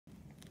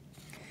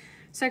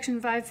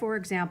Section 5.4,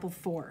 example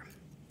 4.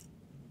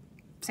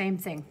 Same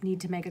thing,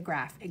 need to make a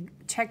graph.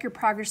 Check your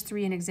progress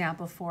 3 and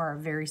example 4 are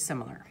very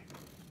similar.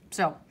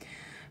 So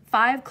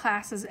 5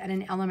 classes at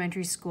an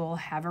elementary school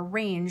have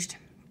arranged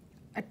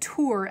a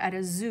tour at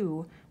a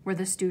zoo where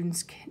the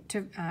students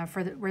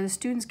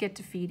get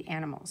to feed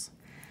animals.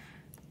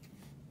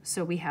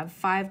 So we have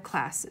 5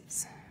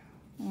 classes.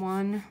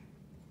 1,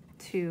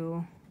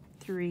 2,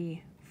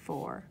 3,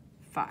 4,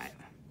 5.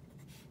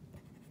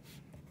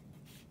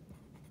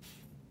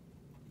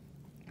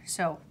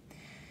 So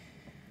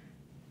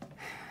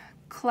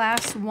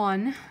class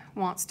 1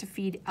 wants to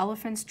feed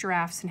elephants,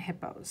 giraffes, and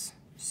hippos.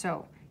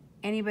 So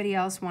anybody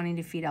else wanting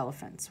to feed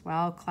elephants?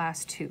 Well,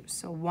 class 2.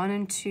 So 1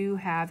 and 2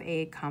 have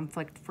a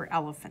conflict for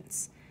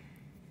elephants.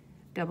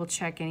 Double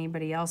check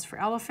anybody else for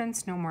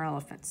elephants. No more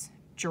elephants.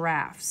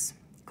 Giraffes.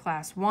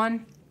 Class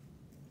 1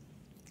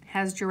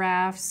 has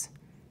giraffes.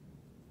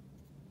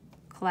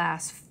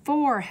 Class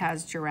 4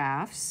 has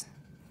giraffes.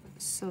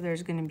 So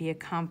there's going to be a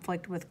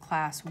conflict with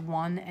class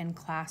 1 and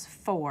class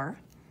 4.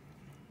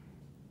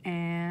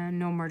 And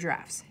no more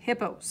giraffes.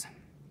 Hippos.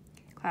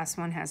 Class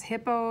 1 has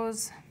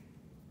hippos.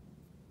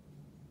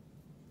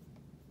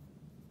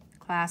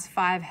 Class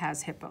 5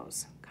 has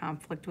hippos.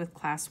 Conflict with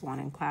class 1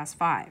 and class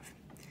 5.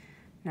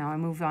 Now I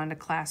move on to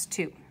class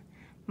 2.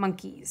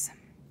 Monkeys.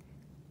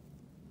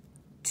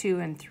 2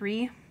 and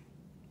 3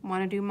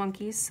 want to do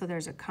monkeys, so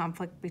there's a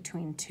conflict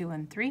between 2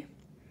 and 3.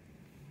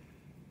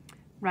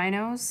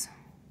 Rhinos.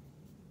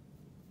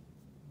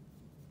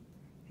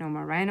 No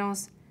more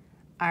rhinos.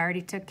 I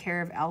already took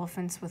care of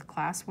elephants with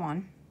class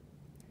 1.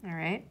 All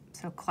right,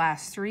 so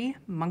class 3,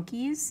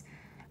 monkeys.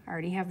 I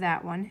already have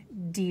that one.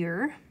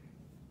 Deer.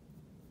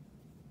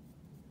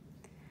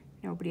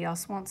 Nobody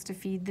else wants to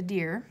feed the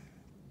deer.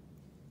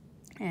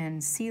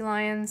 And sea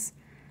lions.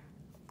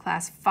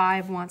 Class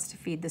 5 wants to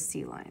feed the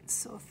sea lions.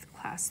 So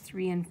class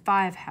 3 and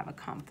 5 have a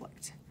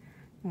conflict.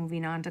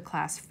 Moving on to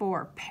class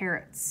 4,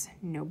 parrots.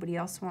 Nobody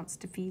else wants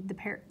to feed the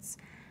parrots.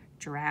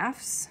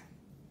 Giraffes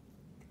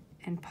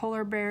and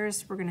polar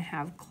bears, we're going to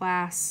have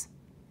class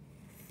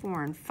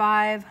 4 and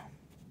 5.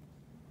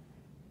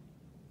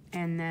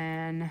 And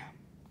then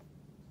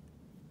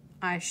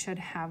I should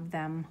have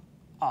them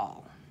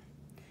all.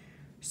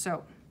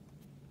 So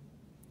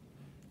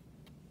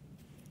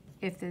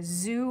if the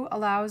zoo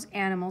allows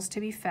animals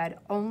to be fed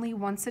only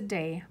once a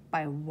day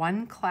by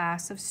one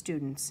class of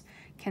students,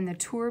 can the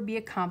tour be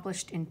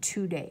accomplished in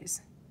 2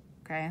 days?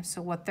 Okay,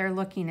 so what they're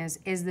looking is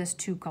this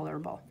too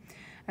colorable?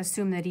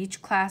 Assume that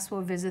each class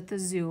will visit the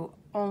zoo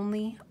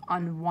only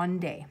on 1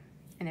 day.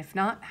 And if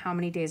not, how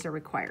many days are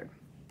required?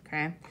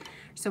 Okay,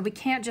 so we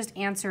can't just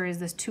answer, is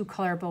this too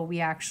colorable?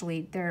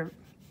 They're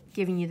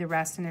giving you the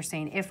rest and they're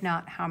saying, if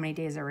not, how many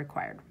days are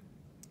required?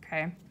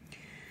 Okay,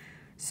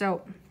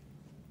 so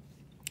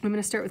I'm going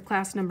to start with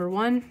class number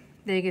 1.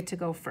 They get to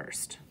go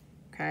first.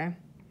 Okay,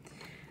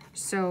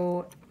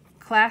 so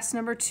class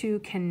number 2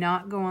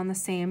 cannot go on the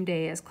same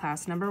day as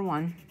class number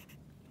 1,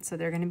 so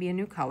they're going to be a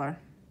new color.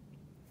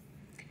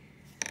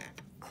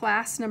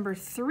 Class number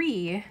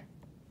 3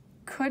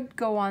 could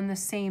go on the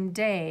same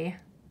day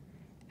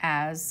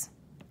as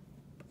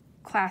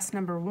class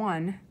number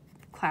 1.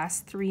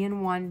 Class 3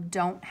 and 1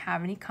 don't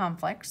have any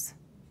conflicts.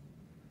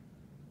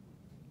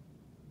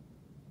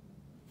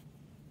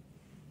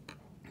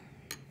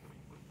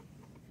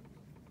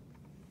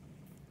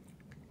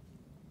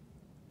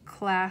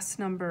 Class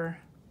number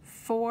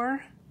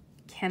 4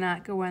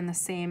 cannot go on the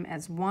same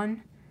as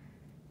 1,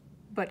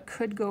 but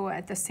could go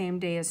at the same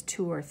day as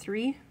 2 or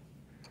 3.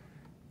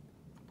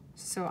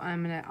 So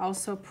I'm going to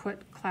also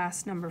put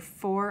class number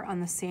 4 on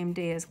the same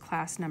day as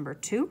class number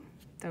 2.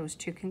 Those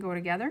two can go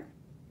together.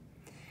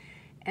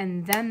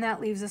 And then that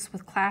leaves us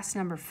with class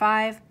number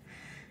 5.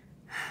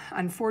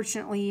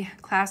 Unfortunately,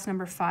 class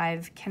number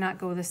 5 cannot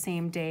go the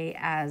same day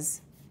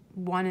as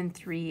 1 and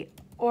 3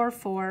 or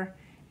 4.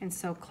 And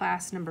so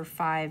class number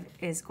 5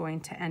 is going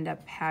to end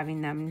up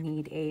having them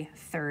need a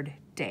 3rd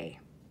day.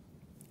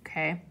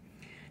 Okay.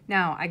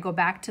 Now I go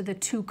back to the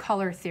 2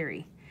 color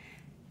theory.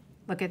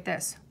 Look at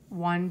this.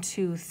 1,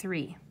 2,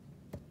 3.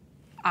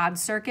 Odd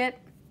circuit,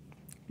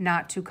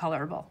 not too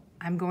colorable.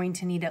 I'm going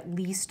to need at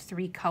least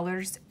 3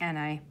 colors, and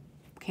I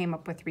came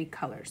up with 3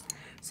 colors.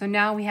 So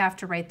now we have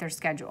to write their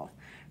schedule.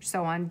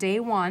 So on day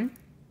 1,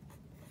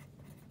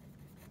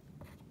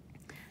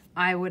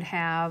 I would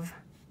have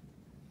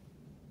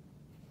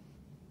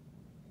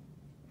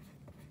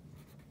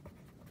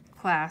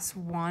class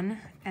 1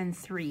 and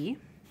 3.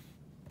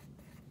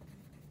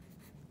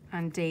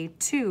 On day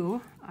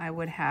 2, I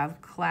would have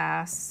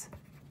class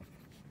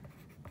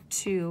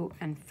 2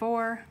 and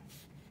 4.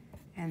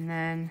 And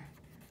then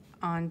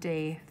on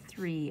day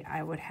 3,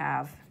 I would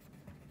have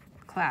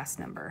class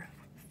number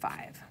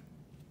 5.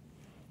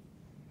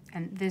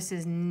 And this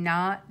is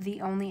not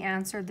the only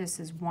answer. This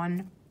is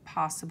one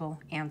possible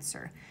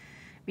answer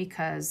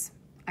because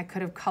I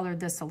could have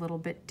colored this a little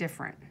bit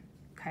different,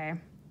 okay?